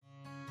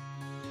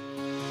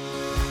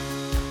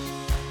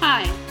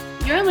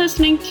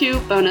listening to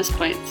Bonus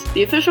Points,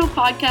 the official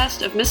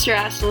podcast of Mr.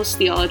 Assel's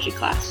theology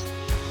class.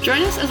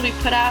 Join us as we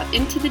put out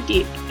into the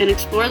deep and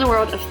explore the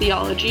world of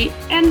theology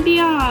and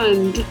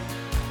beyond.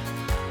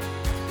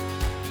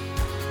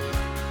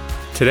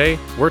 Today,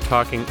 we're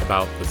talking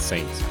about the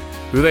saints,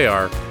 who they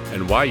are,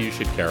 and why you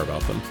should care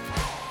about them.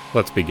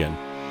 Let's begin.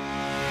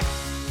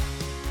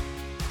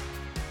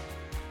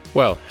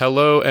 Well,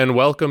 hello and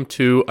welcome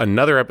to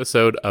another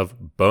episode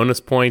of Bonus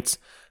Points.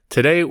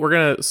 Today, we're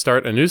going to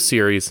start a new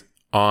series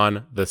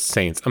on the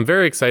saints. I'm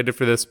very excited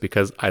for this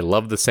because I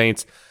love the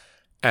saints,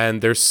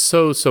 and there's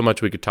so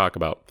much we could talk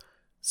about.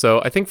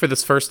 So I think for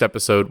this first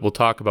episode, we'll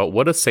talk about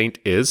what a saint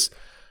is,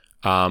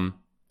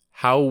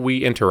 how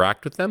we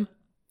interact with them.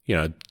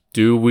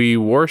 Do we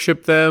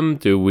worship them?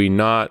 Do we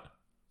not?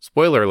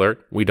 Spoiler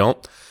alert, we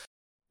don't.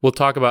 We'll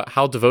talk about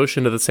how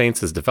devotion to the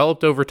saints has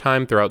developed over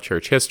time throughout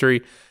church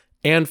history.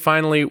 And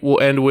finally,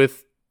 we'll end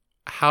with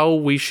how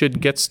we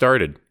should get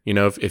started.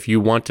 If you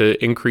want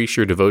to increase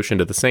your devotion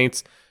to the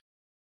saints,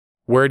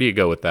 where do you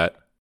go with that?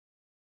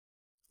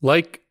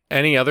 Like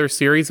any other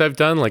series I've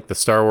done, like the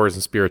Star Wars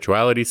and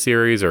Spirituality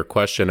series or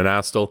Question and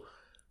Astle,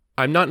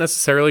 I'm not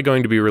necessarily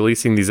going to be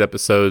releasing these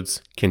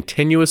episodes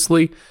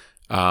continuously.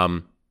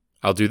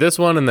 I'll do this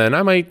one, and then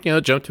I might,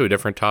 jump to a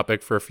different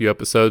topic for a few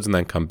episodes and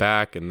then come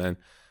back. And then,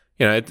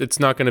 it's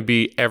not going to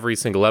be every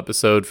single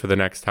episode for the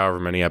next however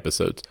many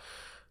episodes.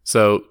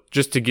 So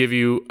just to give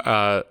you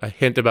a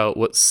hint about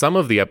what some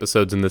of the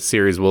episodes in this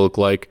series will look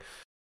like,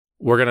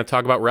 we're going to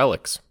talk about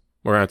relics.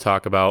 We're going to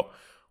talk about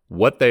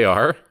what they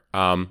are.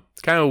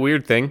 It's kind of a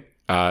weird thing,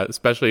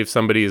 especially if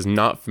somebody is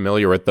not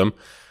familiar with them.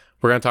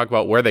 We're going to talk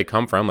about where they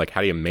come from, like how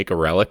do you make a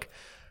relic.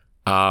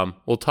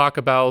 We'll talk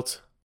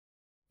about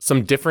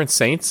some different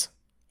saints,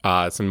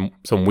 some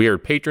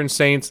weird patron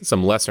saints,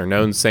 some lesser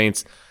known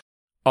saints.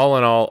 All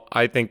in all,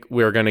 I think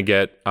we're going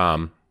to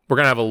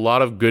have a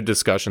lot of good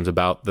discussions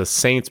about the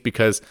saints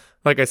because,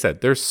 like I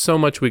said, there's so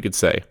much we could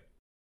say.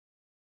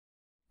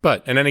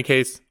 But in any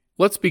case,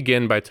 let's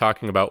begin by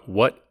talking about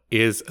what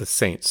is a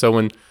saint.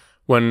 So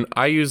when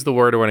I use the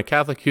word, or when a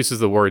Catholic uses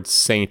the word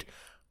saint,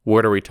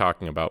 what are we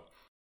talking about?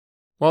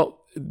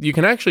 Well, you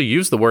can actually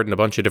use the word in a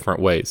bunch of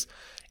different ways.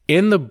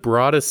 In the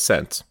broadest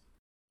sense,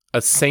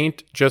 a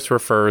saint just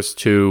refers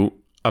to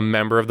a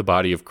member of the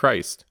body of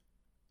Christ.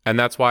 And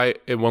that's why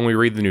when we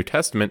read the New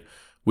Testament,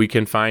 we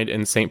can find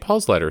in St.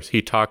 Paul's letters,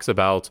 he talks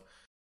about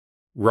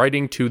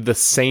writing to the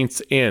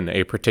saints in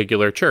a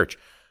particular church.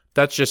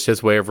 That's just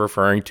his way of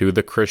referring to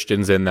the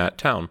Christians in that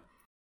town.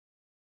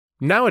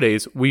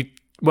 Nowadays,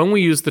 when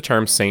we use the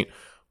term saint,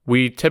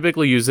 we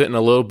typically use it in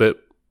a little bit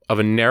of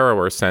a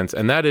narrower sense,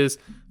 and that is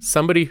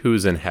somebody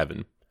who's in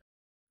heaven.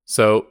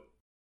 So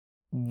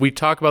we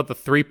talk about the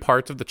three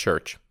parts of the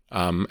church.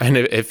 And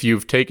if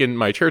you've taken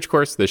my church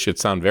course, this should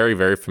sound very,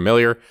 very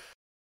familiar.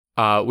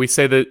 We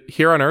say that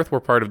here on earth, we're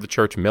part of the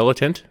church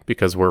militant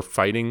because we're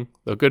fighting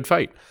a good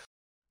fight.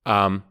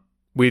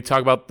 We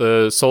talk about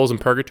the souls in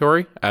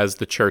purgatory as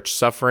the church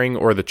suffering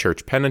or the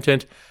church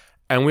penitent.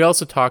 And we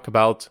also talk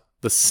about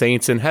the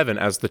saints in heaven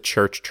as the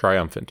church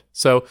triumphant.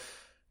 So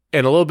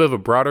in a little bit of a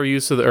broader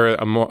use of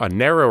a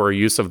narrower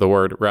use of the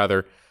word,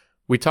 rather,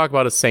 we talk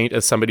about a saint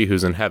as somebody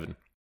who's in heaven.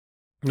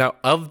 Now,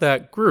 of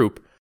that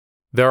group,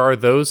 there are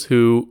those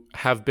who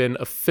have been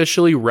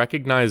officially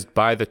recognized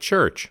by the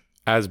church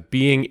as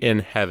being in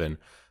heaven.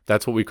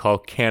 That's what we call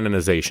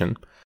canonization.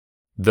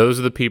 Those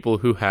are the people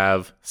who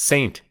have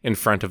saint in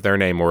front of their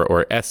name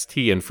or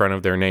ST in front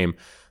of their name.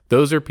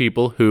 Those are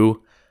people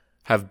who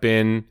have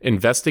been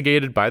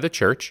investigated by the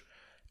church,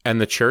 and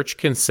the church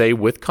can say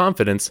with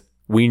confidence,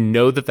 we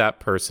know that that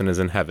person is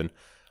in heaven.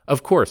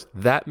 Of course,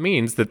 that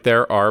means that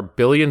there are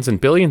billions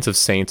and billions of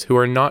saints who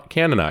are not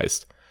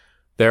canonized.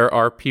 There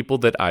are people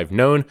that I've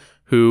known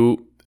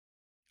who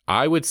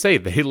I would say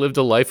they lived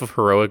a life of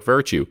heroic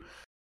virtue.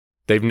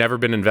 They've never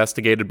been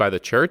investigated by the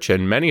church,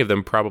 and many of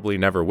them probably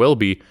never will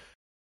be,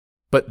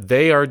 but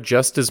they are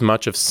just as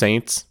much of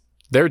saints.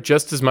 They're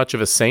just as much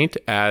of a saint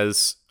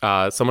as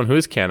someone who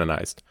is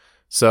canonized.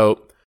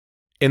 So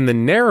in the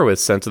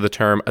narrowest sense of the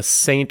term, a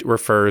saint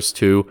refers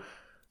to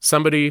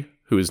somebody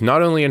who is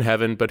not only in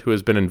heaven, but who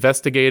has been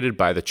investigated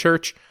by the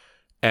church,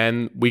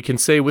 and we can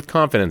say with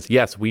confidence,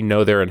 yes, we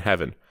know they're in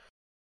heaven.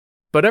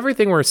 But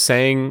everything we're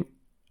saying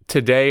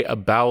today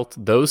about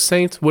those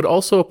saints would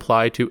also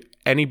apply to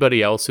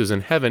anybody else who's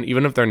in heaven,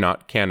 even if they're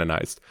not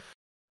canonized.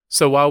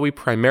 So while we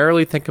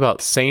primarily think about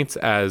saints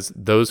as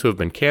those who have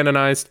been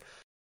canonized,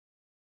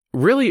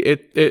 really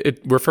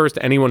it refers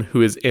to anyone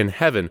who is in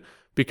heaven,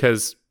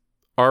 because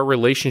our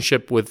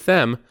relationship with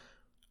them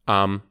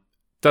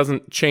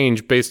doesn't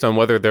change based on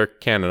whether they're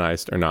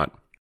canonized or not.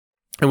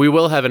 And we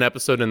will have an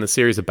episode in the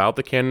series about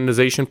the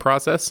canonization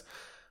process.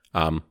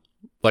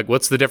 Like,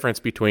 what's the difference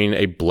between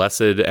a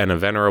blessed and a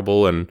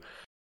venerable, and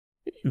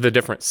the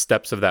different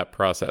steps of that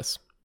process.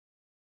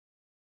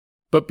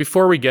 But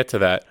before we get to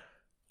that,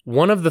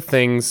 one of the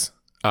things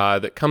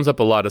that comes up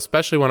a lot,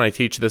 especially when I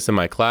teach this in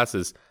my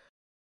classes,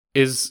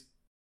 is,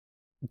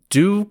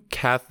 do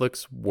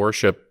Catholics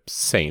worship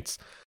saints?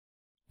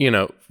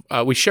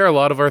 we share a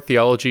lot of our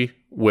theology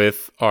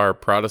with our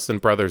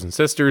Protestant brothers and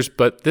sisters,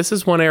 but this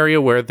is one area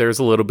where there's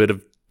a little bit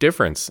of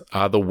difference,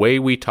 the way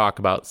we talk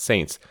about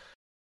saints.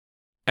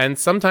 And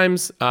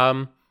sometimes,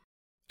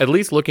 at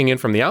least looking in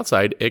from the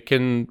outside, it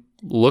can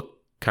look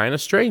kind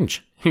of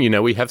strange.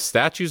 We have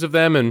statues of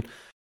them, and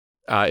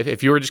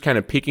if you were just kind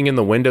of peeking in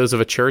the windows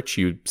of a church,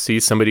 you see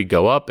somebody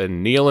go up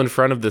and kneel in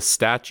front of the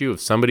statue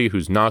of somebody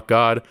who's not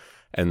God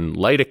and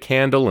light a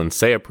candle and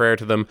say a prayer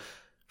to them.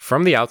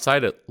 From the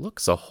outside, it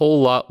looks a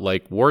whole lot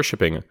like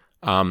worshiping.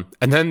 And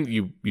then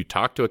you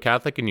talk to a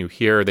Catholic and you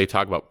hear they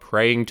talk about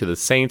praying to the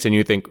saints, and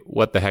you think,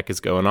 what the heck is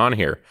going on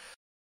here?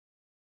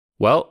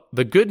 Well,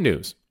 the good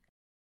news,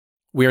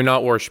 we are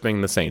not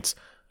worshiping the saints.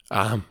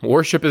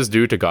 Worship is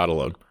due to God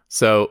alone.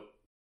 So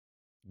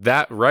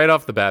that right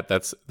off the bat,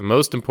 that's the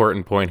most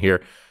important point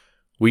here.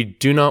 We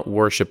do not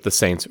worship the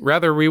saints.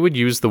 Rather, we would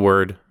use the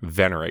word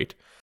venerate.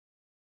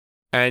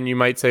 And you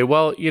might say,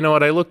 well, you know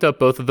what? I looked up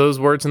both of those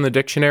words in the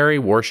dictionary,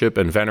 worship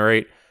and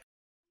venerate,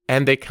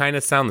 and they kind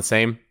of sound the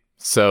same.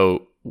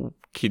 So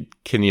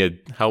can you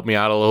help me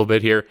out a little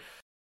bit here?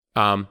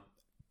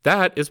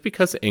 That is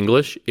because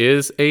English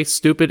is a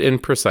stupid,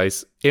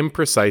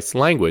 imprecise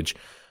language.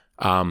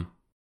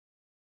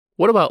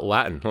 What about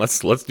Latin?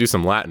 Let's do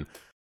some Latin.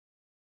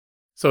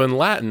 So in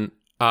Latin,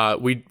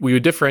 we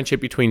would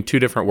differentiate between two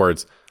different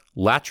words.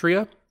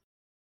 Latria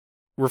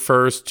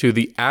refers to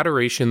the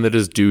adoration that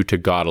is due to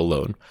God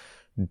alone.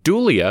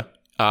 Dulia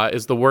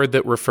is the word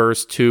that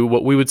refers to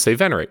what we would say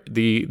venerate,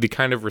 the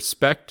kind of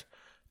respect,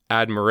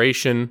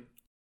 admiration,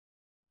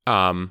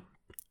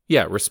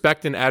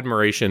 respect and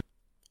admiration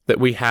that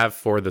we have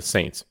for the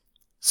saints.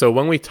 So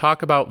when we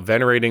talk about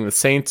venerating the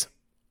saints,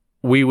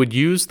 we would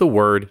use the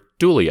word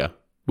dulia.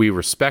 We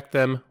respect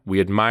them, we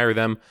admire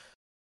them.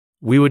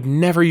 We would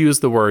never use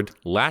the word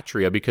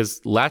latria, because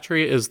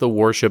latria is the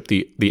worship,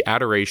 the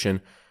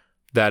adoration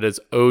that is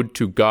owed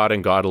to God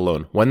and God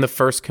alone. When the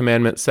first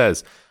commandment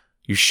says,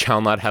 you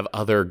shall not have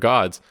other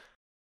gods,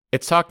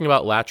 it's talking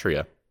about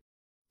latria.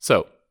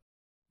 So,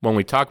 when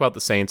we talk about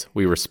the saints,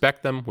 we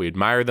respect them, we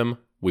admire them,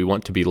 we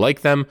want to be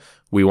like them,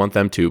 we want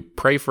them to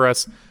pray for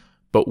us,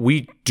 but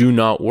we do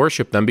not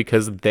worship them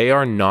because they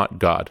are not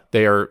God.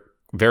 They are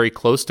very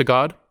close to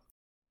God,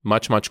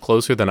 much, much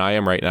closer than I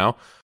am right now,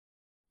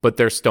 but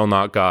they're still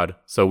not God,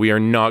 so we are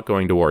not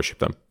going to worship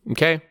them.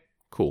 Okay?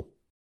 Cool.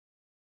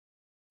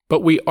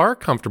 But we are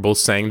comfortable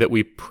saying that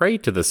we pray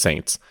to the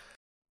saints.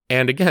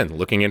 And again,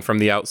 looking in from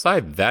the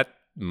outside, that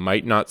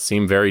might not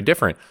seem very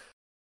different.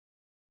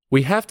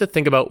 We have to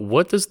think about,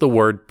 what does the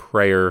word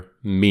prayer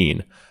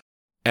mean?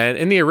 And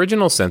in the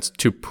original sense,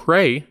 to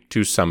pray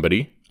to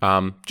somebody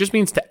just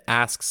means to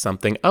ask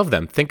something of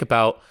them. Think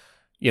about,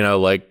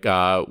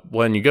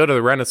 when you go to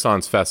the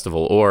Renaissance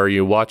Festival or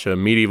you watch a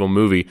medieval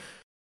movie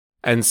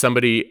and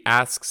somebody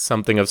asks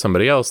something of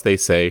somebody else, they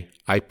say,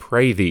 I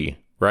pray thee,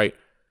 right?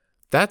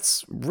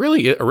 That's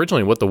really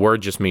originally what the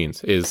word just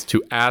means, is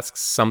to ask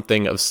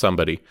something of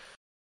somebody.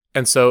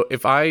 And so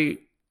if I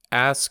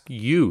ask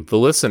you, the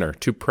listener,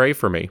 to pray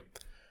for me,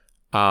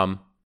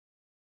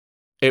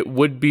 it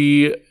would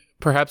be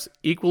perhaps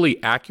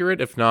equally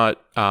accurate, if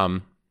not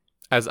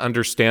as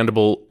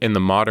understandable in the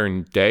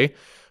modern day,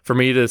 for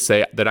me to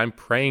say that I'm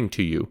praying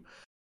to you.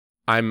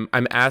 I'm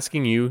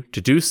asking you to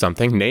do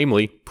something,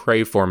 namely,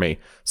 pray for me.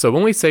 So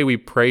when we say we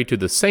pray to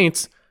the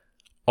saints,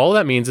 all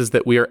that means is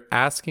that we are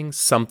asking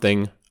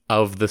something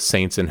of the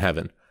saints in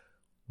heaven.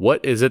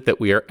 What is it that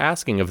we are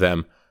asking of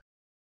them?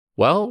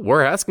 Well,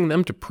 we're asking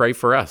them to pray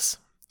for us.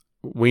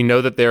 We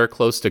know that they are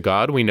close to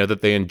God. We know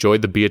that they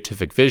enjoyed the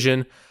beatific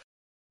vision.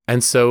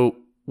 And so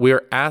we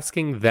are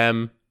asking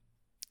them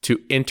to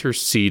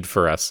intercede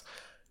for us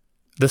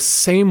the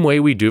same way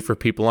we do for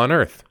people on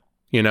earth.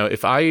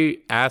 If I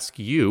ask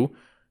you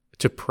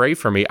to pray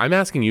for me, I'm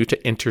asking you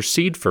to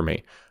intercede for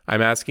me.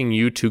 I'm asking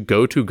you to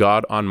go to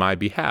God on my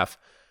behalf.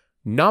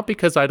 Not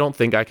because I don't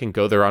think I can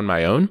go there on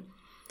my own,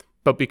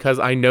 but because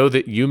I know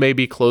that you may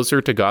be closer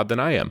to God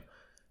than I am.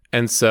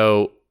 And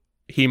so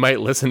he might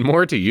listen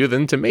more to you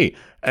than to me.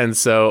 And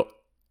so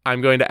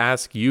I'm going to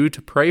ask you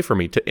to pray for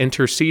me, to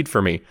intercede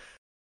for me,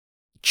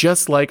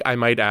 just like I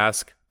might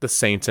ask the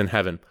saints in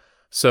heaven.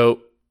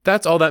 So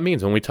that's all that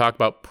means when we talk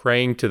about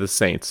praying to the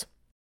saints.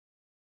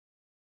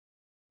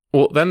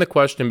 Well, then the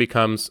question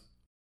becomes,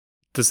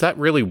 does that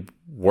really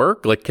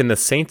work? Can the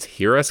saints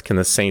hear us? Can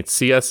the saints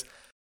see us?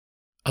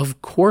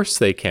 Of course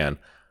they can.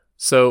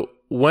 So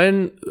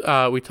when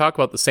we talk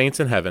about the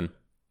saints in heaven,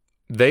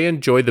 they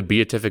enjoy the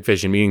beatific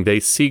vision, meaning they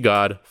see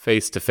God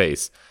face to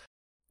face.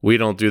 We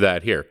don't do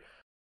that here.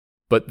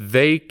 But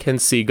they can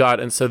see God.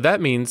 And so that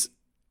means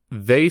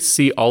they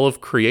see all of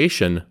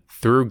creation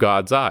through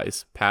God's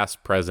eyes,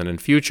 past, present,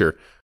 and future.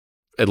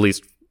 At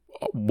least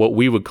what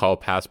we would call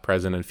past,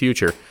 present, and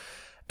future.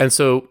 And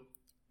so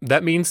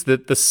that means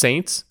that the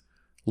saints,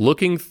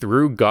 looking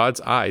through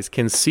God's eyes,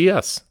 can see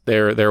us.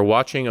 They're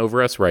watching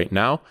over us right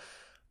now.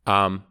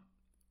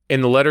 In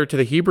the letter to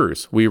the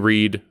Hebrews, we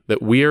read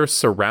that we are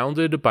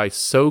surrounded by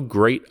so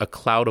great a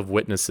cloud of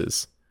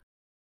witnesses.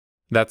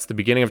 That's the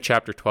beginning of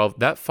chapter 12.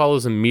 That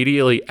follows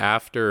immediately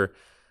after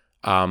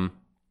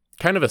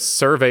kind of a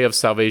survey of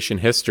salvation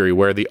history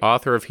where the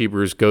author of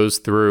Hebrews goes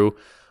through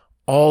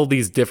all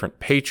these different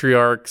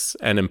patriarchs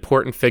and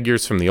important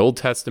figures from the Old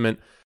Testament.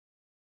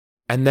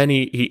 And then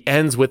he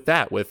ends with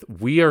that, with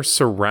we are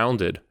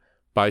surrounded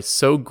by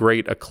so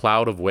great a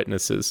cloud of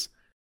witnesses.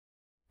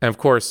 And of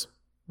course,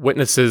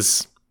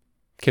 witnesses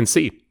can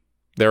see.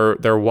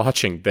 They're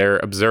watching, they're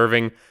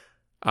observing.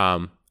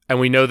 And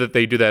we know that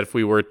they do that if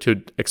we were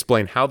to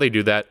explain how they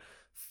do that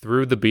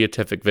through the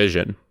beatific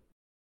vision.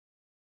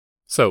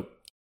 So,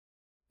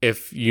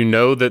 if you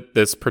know that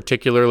this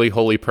particularly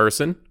holy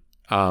person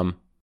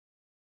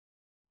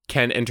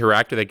can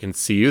interact, they can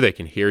see you, they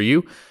can hear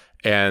you,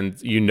 and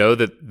you know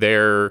that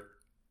they're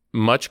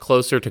much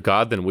closer to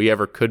God than we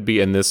ever could be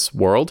in this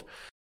world,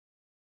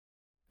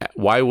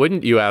 why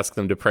wouldn't you ask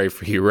them to pray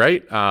for you,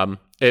 right?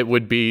 It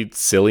would be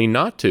silly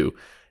not to.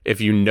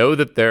 If you know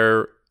that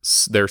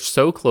they're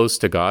so close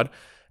to God,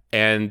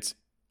 and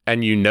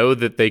you know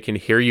that they can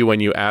hear you when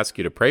you ask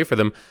you to pray for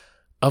them,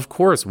 of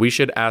course we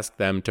should ask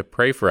them to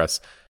pray for us.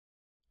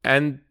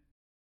 And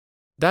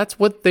that's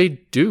what they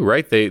do,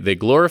 right? They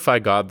glorify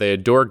God, they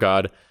adore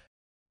God,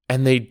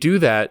 and they do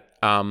that.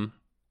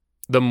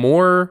 The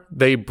more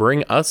they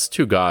bring us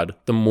to God,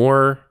 the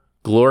more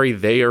glory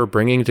they are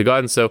bringing to God.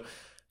 And so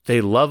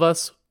they love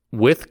us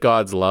with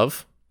God's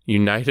love,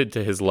 united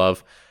to his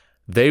love.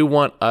 They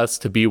want us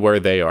to be where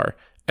they are.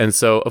 And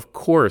so, of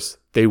course,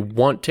 they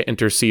want to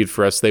intercede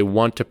for us. They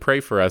want to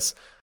pray for us.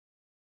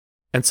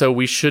 And so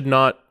we should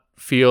not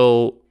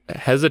feel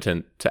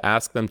hesitant to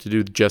ask them to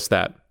do just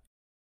that.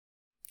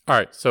 All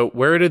right, so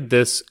where did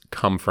this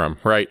come from,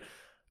 right?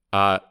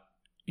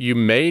 You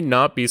may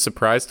not be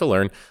surprised to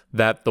learn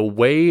that the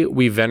way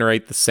we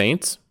venerate the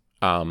saints,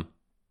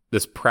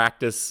 this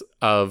practice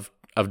of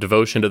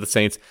devotion to the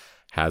saints,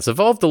 has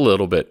evolved a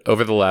little bit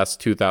over the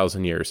last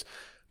 2,000 years.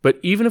 But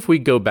even if we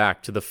go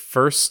back to the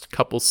first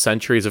couple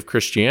centuries of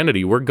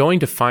Christianity, we're going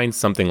to find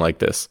something like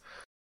this.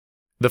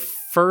 The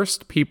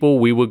first people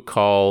we would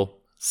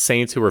call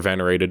saints who were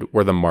venerated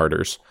were the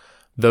martyrs,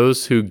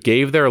 those who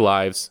gave their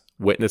lives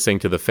witnessing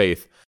to the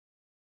faith.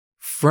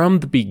 From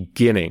the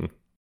beginning,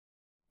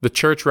 the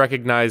church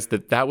recognized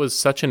that that was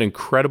such an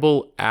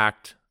incredible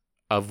act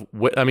of,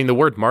 the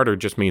word martyr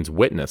just means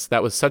witness.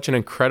 That was such an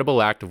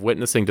incredible act of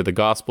witnessing to the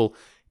gospel,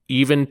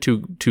 even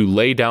to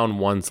lay down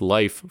one's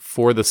life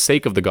for the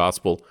sake of the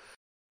gospel.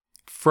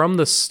 From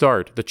the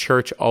start, the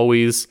church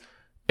always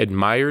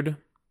admired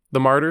the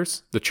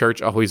martyrs. The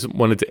church always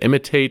wanted to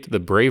imitate the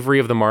bravery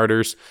of the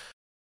martyrs.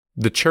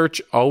 The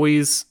church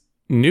always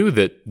knew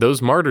that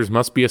those martyrs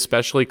must be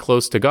especially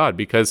close to God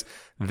because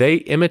they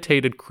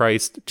imitated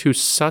Christ to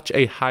such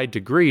a high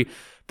degree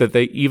that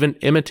they even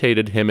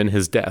imitated him in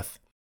his death.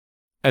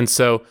 And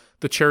so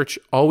the church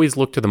always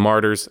looked to the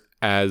martyrs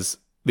as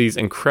these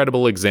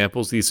incredible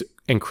examples, these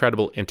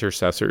incredible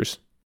intercessors.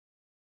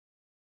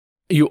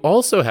 You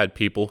also had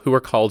people who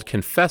were called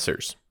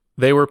confessors.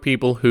 They were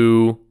people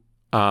who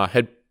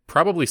had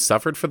probably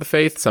suffered for the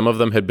faith. Some of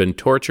them had been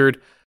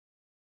tortured,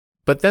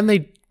 but then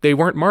they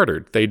weren't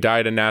martyred. They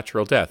died a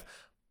natural death.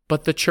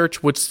 But the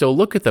church would still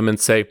look at them and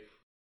say,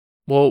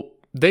 well,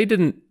 they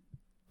didn't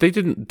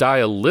die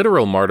a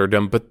literal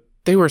martyrdom, but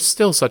they were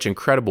still such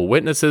incredible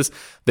witnesses.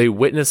 They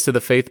witnessed to the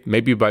faith,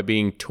 maybe by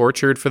being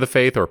tortured for the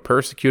faith or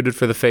persecuted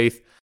for the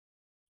faith.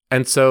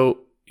 And so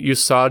you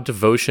saw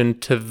devotion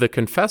to the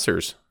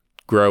confessors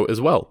grow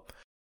as well.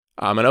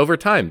 And over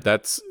time,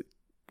 that's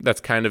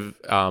kind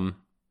of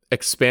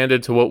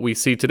expanded to what we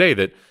see today,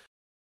 that,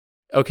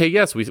 okay,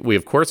 yes, we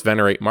of course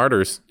venerate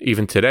martyrs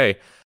even today,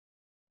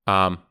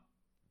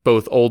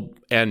 both old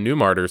and new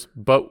martyrs,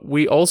 but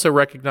we also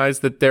recognize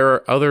that there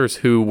are others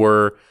who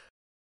were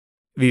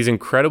these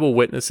incredible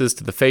witnesses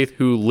to the faith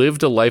who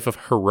lived a life of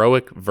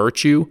heroic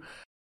virtue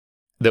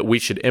that we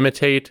should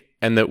imitate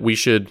and that we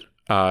should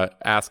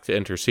ask to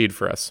intercede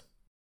for us.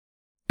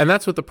 And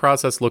that's what the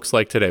process looks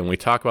like today. When we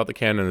talk about the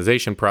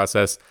canonization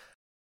process,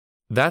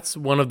 that's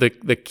one of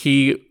the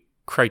key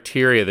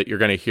criteria that you're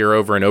going to hear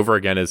over and over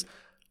again is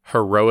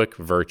heroic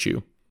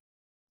virtue.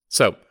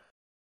 So,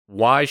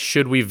 why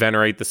should we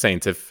venerate the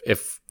saints?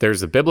 If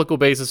there's a biblical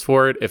basis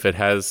for it, if it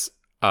has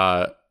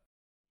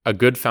a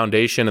good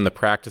foundation in the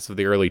practice of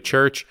the early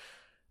church,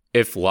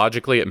 if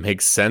logically it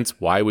makes sense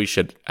why we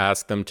should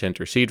ask them to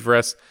intercede for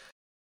us,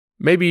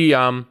 maybe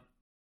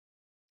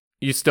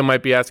you still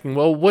might be asking,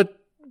 well, what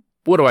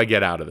do I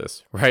get out of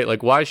this, right?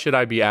 Like, why should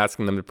I be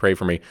asking them to pray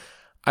for me?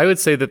 I would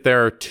say that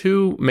there are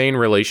two main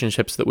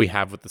relationships that we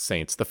have with the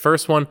saints. The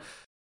first one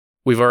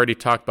we've already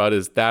talked about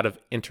is that of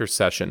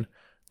intercession.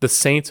 The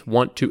saints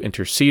want to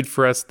intercede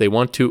for us. They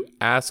want to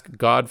ask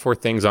God for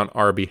things on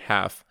our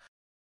behalf.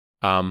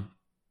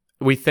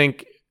 We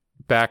think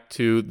back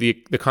to the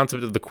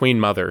concept of the Queen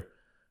Mother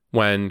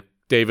when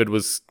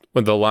the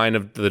line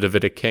of the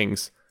Davidic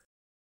kings.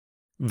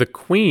 The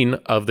queen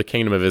of the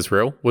kingdom of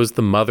Israel was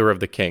the mother of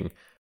the king.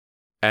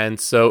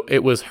 And so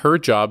it was her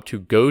job to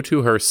go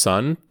to her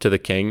son, to the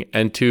king,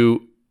 and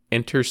to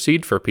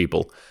intercede for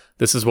people.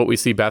 This is what we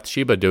see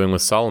Bathsheba doing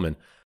with Solomon.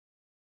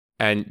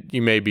 And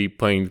you may be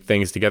putting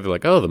things together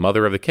like, oh, the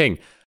mother of the king.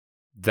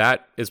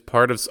 that is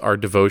part of our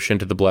devotion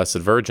to the Blessed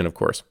Virgin, of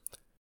course.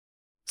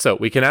 So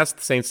we can ask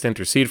the saints to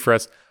intercede for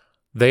us.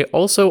 They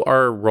also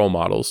are role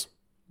models.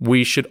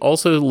 We should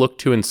also look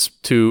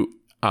to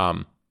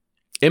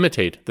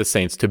imitate the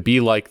saints, to be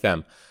like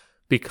them,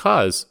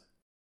 because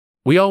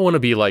we all want to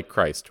be like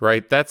Christ,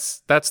 right?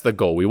 That's the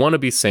goal. We want to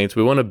be saints.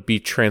 We want to be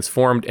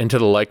transformed into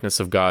the likeness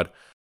of God.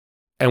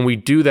 And we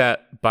do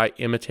that by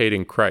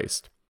imitating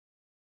Christ.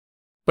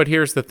 But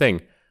here's the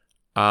thing.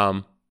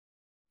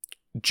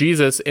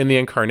 Jesus in the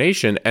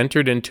incarnation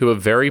entered into a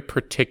very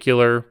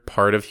particular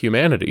part of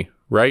humanity,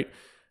 right?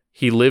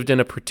 He lived in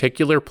a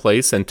particular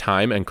place and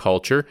time and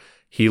culture.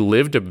 He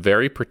lived a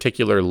very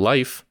particular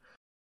life.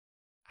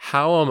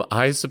 How am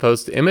I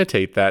supposed to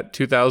imitate that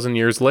 2,000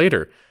 years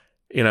later?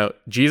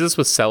 Jesus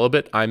was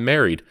celibate. I'm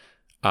married.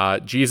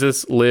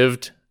 Jesus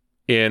lived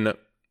in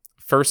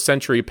first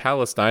century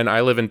Palestine.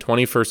 I live in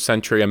 21st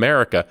century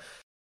America.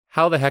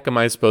 How the heck am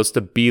I supposed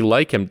to be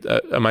like him?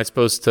 Am I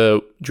supposed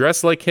to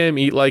dress like him,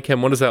 eat like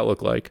him? What does that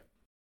look like?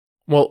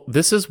 Well,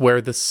 this is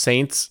where the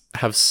saints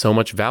have so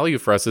much value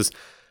for us, is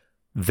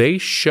they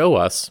show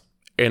us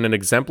in an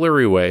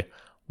exemplary way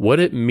what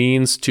it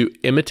means to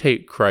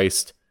imitate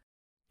Christ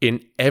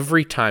in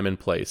every time and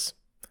place.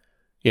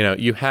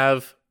 You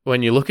have,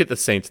 when you look at the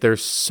saints,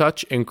 there's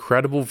such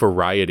incredible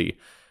variety.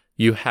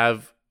 You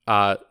have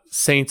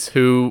saints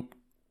who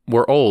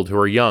were old, who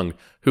were young,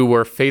 who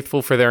were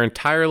faithful for their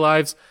entire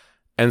lives,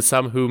 and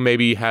some who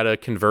maybe had a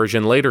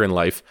conversion later in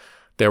life.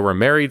 There were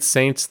married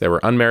saints, there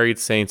were unmarried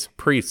saints,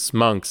 priests,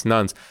 monks,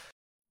 nuns.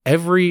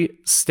 Every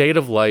state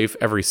of life,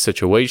 every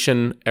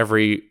situation,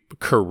 every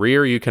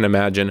career you can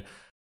imagine,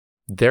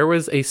 there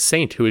was a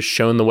saint who was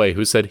shown the way,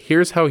 who said,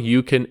 here's how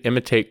you can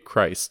imitate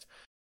Christ.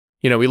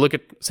 We look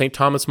at St.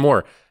 Thomas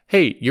More.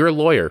 Hey, you're a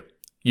lawyer.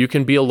 You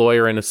can be a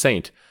lawyer and a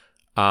saint.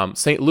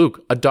 St.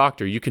 Luke, a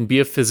doctor. You can be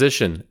a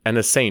physician and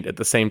a saint at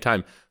the same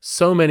time.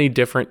 So many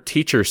different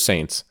teacher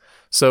saints.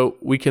 So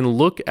we can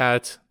look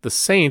at the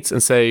saints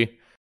and say,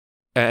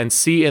 and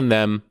see in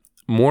them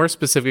more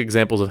specific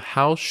examples of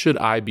how should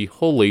I be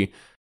holy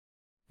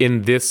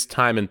in this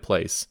time and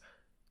place.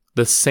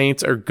 The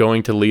saints are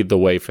going to lead the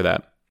way for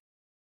that.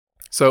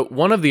 So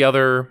one of the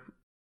other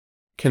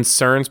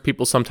concerns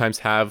people sometimes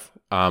have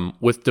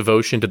with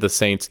devotion to the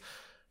saints,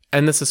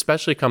 and this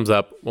especially comes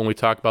up when we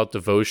talk about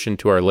devotion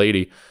to Our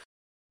Lady,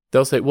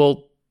 they'll say,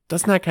 well,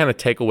 doesn't that kind of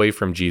take away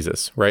from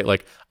Jesus, right?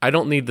 Like, I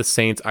don't need the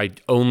saints, I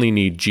only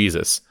need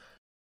Jesus.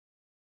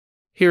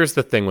 Here's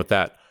the thing with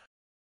that.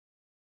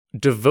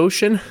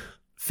 Devotion,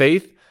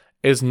 faith,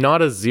 is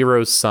not a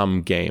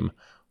zero-sum game.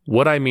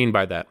 What I mean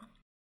by that,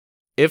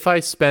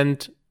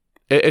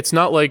 it's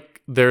not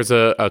like there's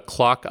a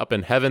clock up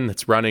in heaven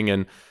that's running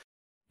and,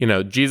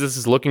 Jesus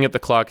is looking at the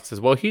clock and says,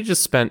 well, he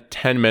just spent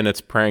 10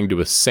 minutes praying to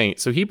a saint,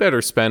 so he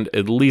better spend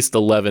at least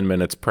 11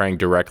 minutes praying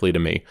directly to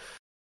me.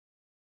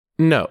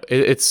 No,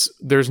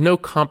 there's no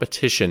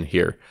competition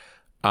here.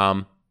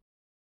 The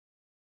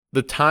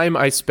time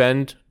I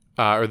spend,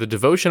 or the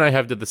devotion I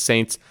have to the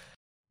saints,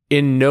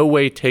 in no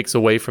way takes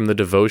away from the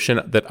devotion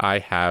that I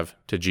have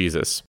to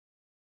Jesus.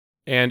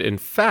 And in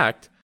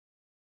fact,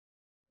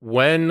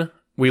 when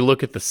we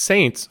look at the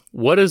saints,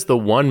 what is the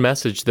one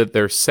message that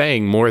they're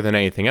saying more than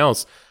anything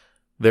else?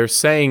 They're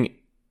saying,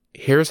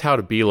 here's how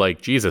to be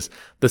like Jesus.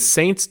 The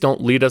saints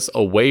don't lead us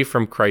away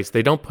from Christ.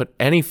 They don't put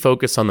any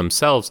focus on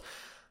themselves.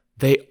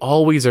 They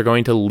always are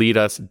going to lead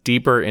us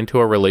deeper into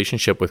a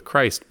relationship with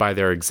Christ by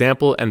their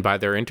example and by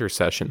their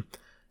intercession.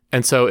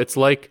 And so it's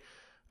like,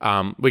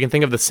 we can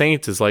think of the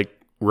saints as like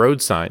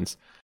road signs.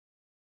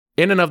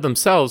 In and of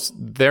themselves,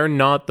 they're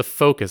not the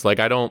focus. Like,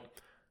 I don't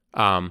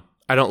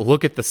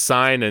look at the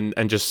sign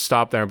and just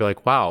stop there and be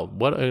like, wow,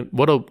 what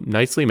a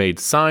nicely made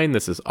sign.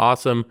 This is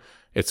awesome.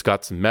 It's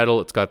got some metal.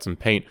 It's got some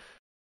paint.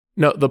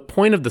 No, the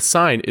point of the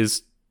sign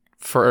is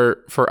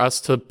for us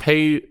to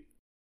pay,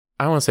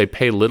 I don't want to say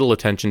pay little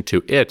attention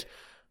to it,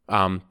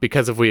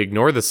 because if we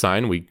ignore the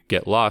sign, we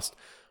get lost.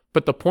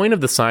 But the point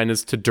of the sign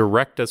is to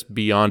direct us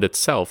beyond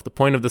itself. The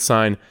point of the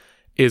sign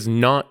is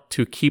not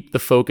to keep the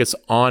focus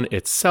on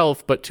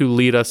itself, but to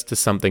lead us to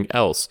something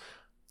else,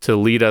 to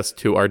lead us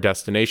to our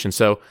destination.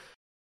 So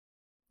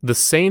the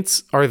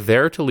saints are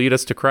there to lead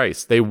us to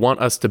Christ. They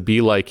want us to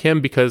be like him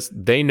because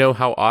they know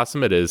how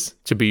awesome it is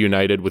to be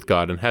united with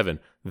God in heaven.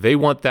 They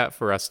want that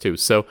for us too.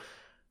 So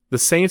the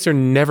saints are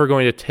never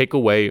going to take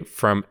away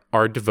from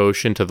our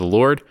devotion to the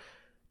Lord.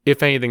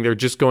 If anything, they're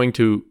just going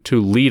to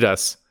lead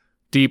us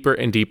deeper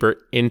and deeper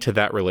into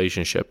that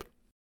relationship.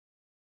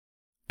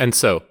 And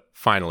so,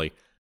 finally,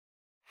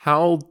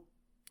 how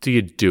do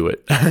you do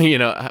it?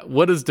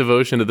 What does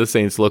devotion to the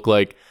saints look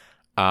like?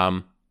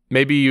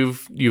 Maybe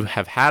you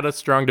have had a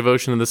strong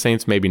devotion to the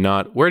saints, maybe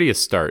not. Where do you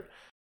start?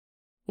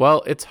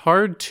 Well, it's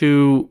hard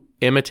to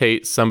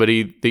imitate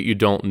somebody that you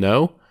don't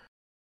know.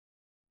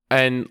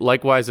 And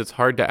likewise, it's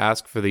hard to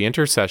ask for the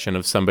intercession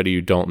of somebody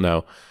you don't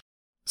know.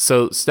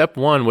 So step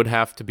one would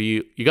have to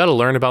be, you got to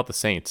learn about the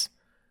saints.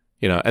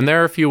 And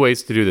there are a few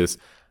ways to do this.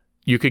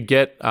 You could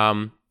get,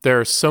 there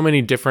are so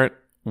many different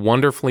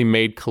wonderfully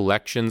made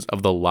collections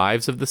of the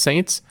lives of the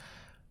saints.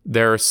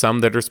 There are some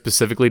that are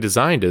specifically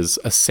designed as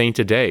a saint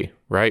a day,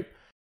 right?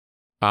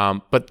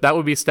 But that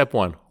would be step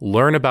one.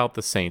 Learn about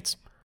the saints.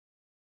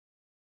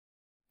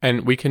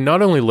 And we can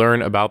not only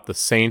learn about the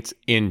saints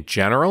in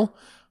general,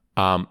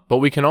 but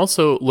we can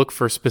also look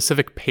for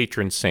specific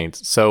patron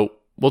saints. So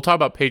we'll talk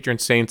about patron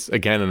saints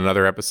again in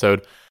another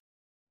episode.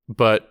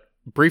 But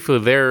briefly,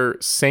 they're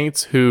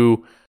saints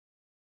who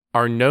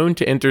are known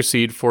to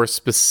intercede for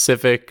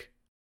specific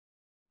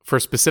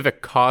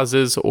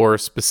causes or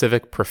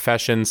specific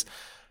professions,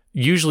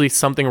 usually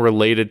something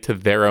related to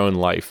their own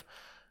life.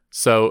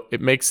 So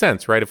it makes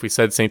sense, right? If we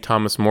said St.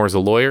 Thomas More is a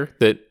lawyer,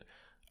 that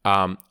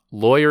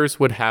lawyers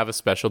would have a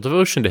special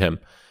devotion to him.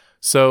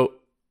 So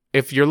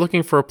if you're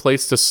looking for a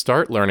place to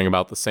start learning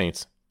about the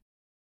saints,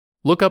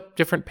 look up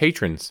different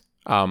patrons.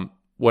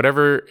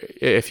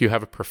 If you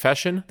have a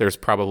profession, there's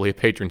probably a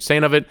patron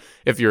saint of it.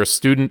 If you're a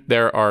student,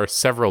 there are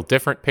several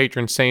different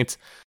patron saints.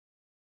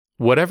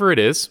 Whatever it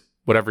is,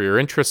 whatever your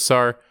interests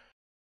are,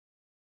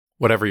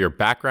 whatever your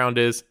background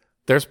is,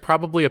 there's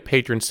probably a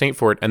patron saint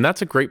for it, and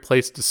that's a great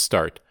place to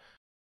start.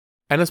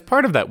 And as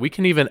part of that, we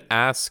can even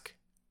ask,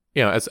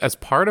 as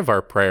part of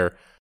our prayer,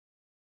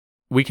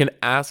 we can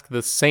ask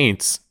the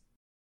saints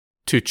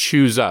to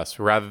choose us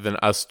rather than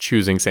us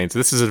choosing saints.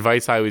 This is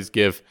advice I always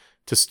give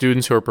to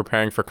students who are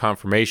preparing for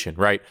confirmation,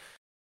 right?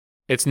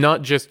 It's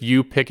not just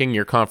you picking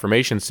your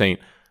confirmation saint.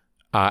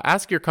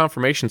 Ask your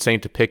confirmation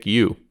saint to pick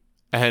you.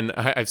 And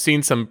I've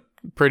seen some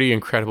pretty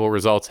incredible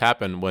results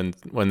happen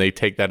when they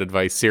take that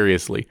advice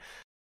seriously.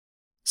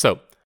 So,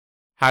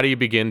 how do you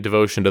begin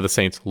devotion to the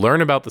saints?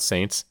 Learn about the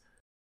saints.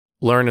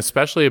 Learn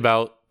especially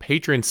about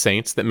patron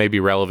saints that may be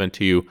relevant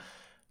to you.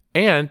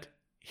 And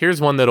here's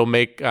one that'll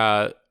make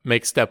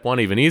step one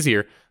even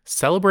easier.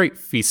 Celebrate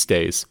feast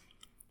days.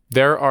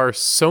 There are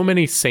so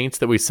many saints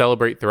that we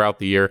celebrate throughout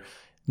the year.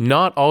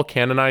 Not all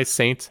canonized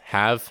saints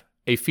have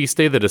a feast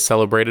day that is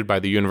celebrated by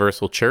the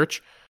Universal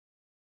Church,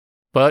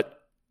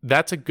 but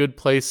that's a good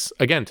place,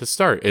 again, to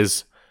start,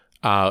 is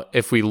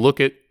if we look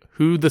at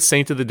who the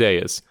saint of the day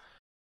is.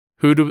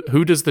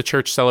 Who does the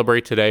church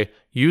celebrate today?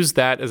 Use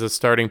that as a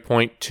starting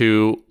point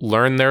to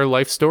learn their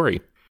life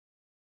story.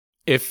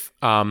 If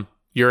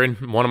you're in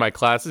one of my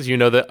classes, you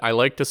know that I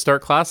like to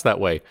start class that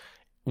way.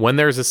 When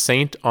there's a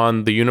saint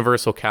on the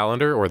universal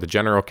calendar or the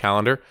general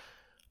calendar,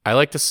 I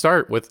like to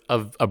start with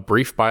a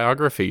brief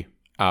biography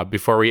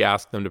before we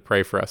ask them to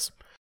pray for us.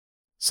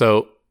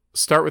 So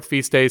start with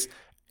feast days.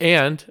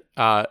 And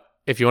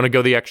if you want to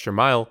go the extra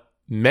mile,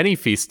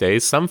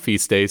 some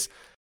feast days,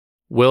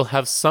 will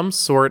have some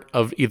sort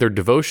of either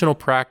devotional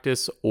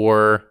practice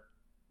or,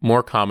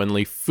 more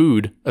commonly,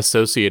 food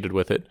associated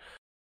with it.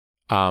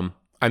 I'm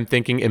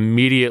thinking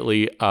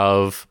immediately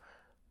of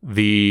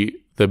the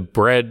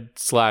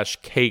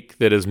bread/cake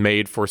that is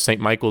made for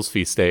St. Michael's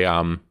feast day.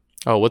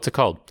 What's it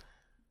called?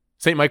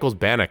 St. Michael's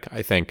Bannock,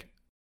 I think.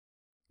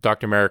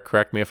 Dr. Merrick,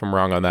 correct me if I'm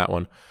wrong on that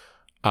one.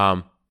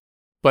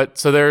 But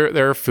so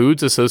there are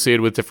foods associated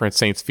with different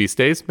saints' feast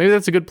days. Maybe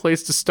that's a good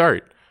place to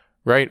start,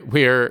 right?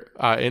 We are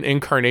an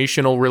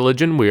incarnational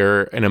religion. We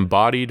are an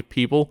embodied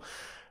people.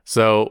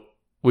 So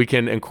we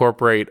can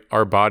incorporate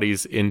our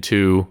bodies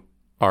into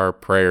our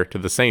prayer to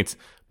the saints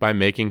by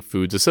making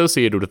foods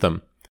associated with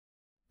them.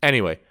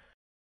 Anyway,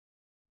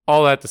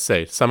 all that to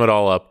say, sum it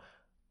all up,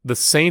 the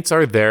saints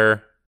are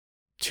there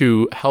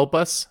to help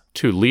us,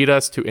 to lead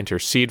us, to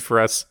intercede for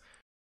us,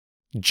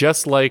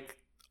 just like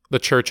the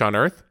church on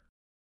earth.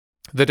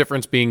 The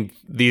difference being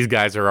these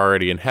guys are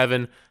already in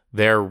heaven.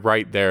 They're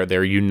right there.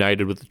 They're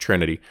united with the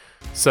Trinity.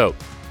 So,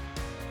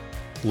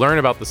 learn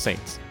about the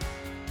saints.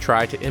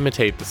 Try to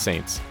imitate the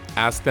saints.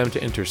 Ask them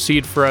to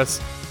intercede for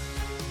us.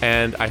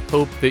 And I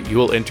hope that you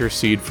will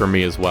intercede for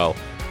me as well.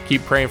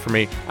 Keep praying for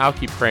me. I'll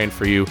keep praying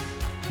for you.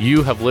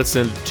 You have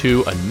listened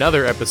to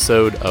another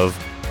episode of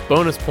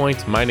Bonus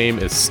Points. My name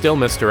is still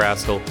Mr.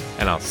 Astle,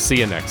 and I'll see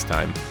you next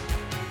time.